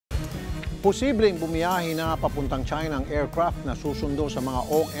Posibleng bumiyahe na papuntang China ang aircraft na susundo sa mga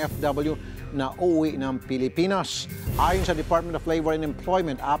OFW na uuwi ng Pilipinas. Ayon sa Department of Labor and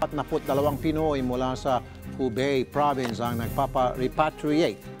Employment, 42 Pinoy mula sa Hubei province ang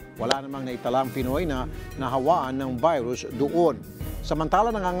nagpapa-repatriate. Wala namang naitalang Pinoy na nahawaan ng virus doon. Samantala,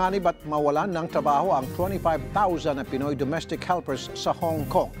 nanganganib at mawalan ng trabaho ang 25,000 na Pinoy domestic helpers sa Hong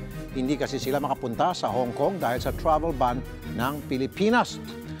Kong. Hindi kasi sila makapunta sa Hong Kong dahil sa travel ban ng Pilipinas.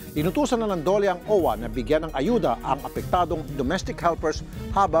 Inutusan na ng DOLE ang OWA na bigyan ng ayuda ang apektadong domestic helpers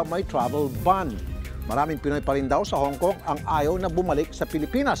habang may travel ban. Maraming Pinoy pa rin daw sa Hong Kong ang ayaw na bumalik sa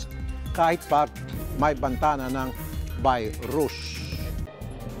Pilipinas kahit pa may banta na ng virus.